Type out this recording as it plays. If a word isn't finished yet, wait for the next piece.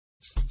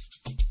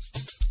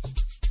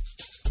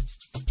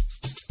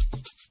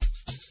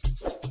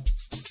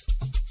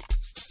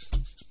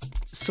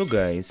So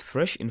guys,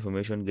 fresh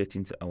information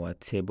getting to our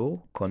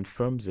table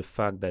confirms the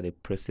fact that the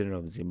president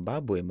of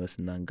Zimbabwe,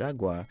 Emmerson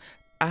Mnangagwa,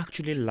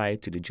 actually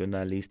lied to the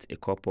journalist a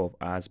couple of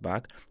hours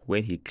back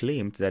when he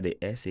claimed that the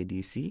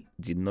SADC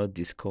did not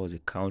discuss the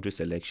country's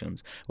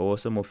elections. Or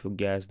some of you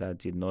guys that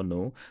did not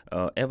know,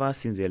 ever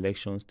since the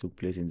elections took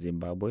place in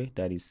Zimbabwe,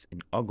 that is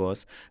in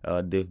August,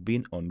 they've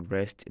been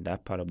unrest in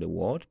that part of the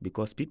world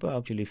because people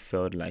actually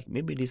felt like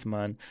maybe this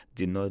man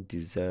did not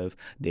deserve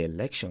the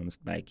elections,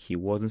 like he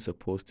wasn't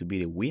supposed to be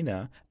the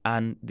winner,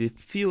 and they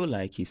feel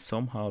like he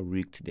somehow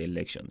rigged the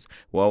elections.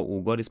 Well,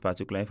 we got this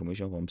particular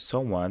information from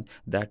someone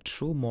that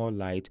threw more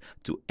light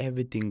to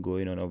everything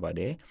going on over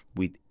there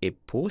with a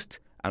post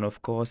and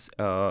of course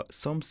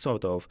some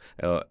sort of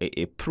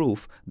a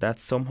proof that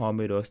somehow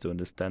made us to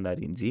understand that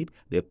indeed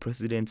the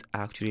president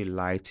actually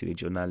lied to the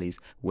journalist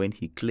when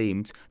he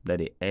claimed that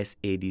the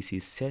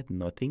SADC said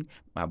nothing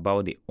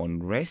about the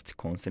unrest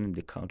concerning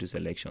the country's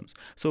elections.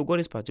 So we got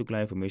this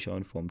particular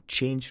information from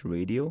Change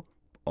Radio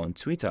on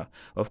Twitter.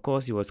 Of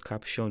course, it was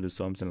captioned with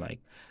something like,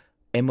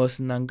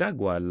 Emmerson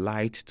Mnangagwa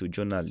lied to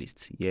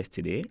journalists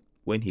yesterday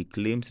when he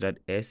claims that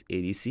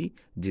SADC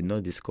did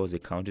not discuss the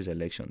country's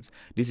elections.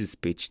 This is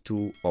page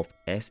 2 of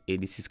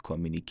SADC's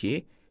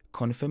communique,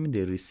 confirming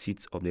the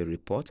receipts of the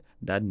report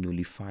that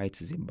nullified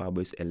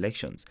Zimbabwe's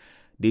elections.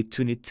 The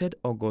 23rd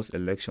August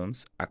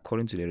elections,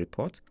 according to the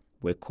report,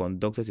 were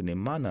conducted in a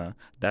manner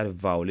that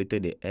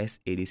violated the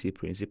SADC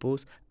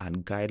principles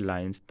and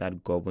guidelines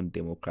that govern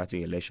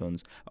democratic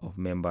elections of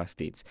member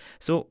states.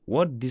 So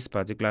what this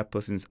particular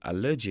person is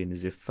alleging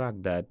is the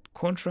fact that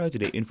contrary to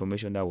the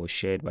information that was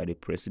shared by the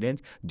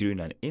president during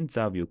an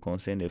interview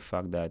concerning the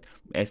fact that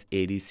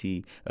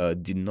SADC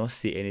did not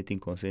say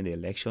anything concerning the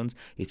elections,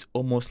 it's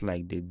almost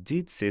like they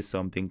did say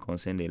something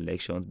concerning the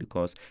elections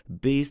because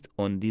based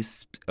on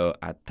this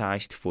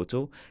attached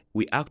photo,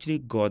 we actually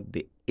got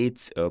the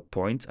 8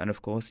 points, and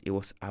of course it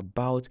was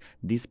about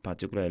these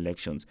particular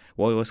elections.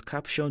 Well, it was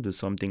captioned to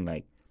something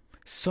like,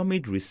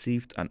 Summit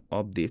received an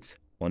update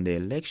on the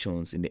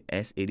elections in the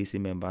SADC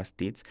member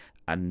states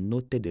and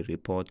noted the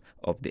report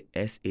of the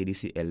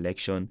SADC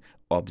election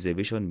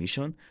observation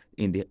mission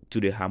to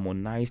the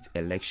harmonized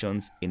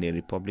elections in the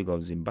Republic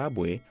of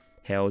Zimbabwe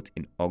held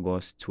in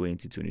August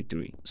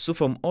 2023. So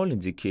from all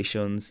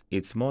indications,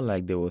 it's more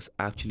like there was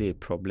actually a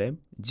problem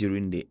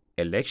during the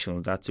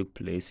elections that took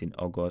place in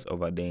August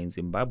over there in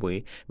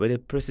Zimbabwe, but the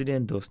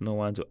president does not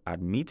want to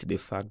admit the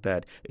fact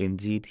that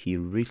indeed he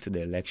rigged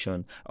the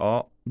election,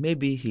 or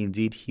maybe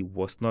he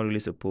was not really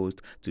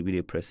supposed to be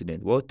the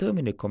president. Well, tell me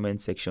in the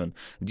comment section,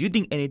 do you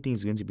think anything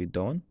is going to be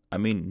done? I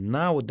mean,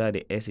 now that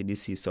the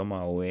SADC is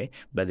somehow aware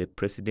that the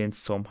president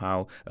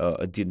somehow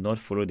did not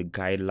follow the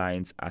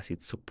guidelines as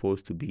it's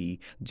supposed to be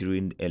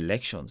during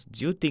elections,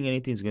 do you think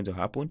anything is going to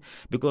happen?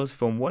 Because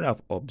from what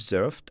I've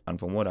observed and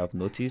from what I've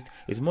noticed,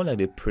 it's more like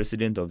the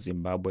president of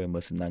Zimbabwe,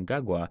 Emmerson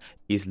Mnangagwa,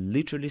 is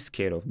literally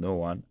scared of no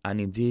one, and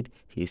indeed,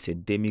 he's a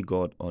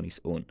demigod on his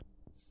own.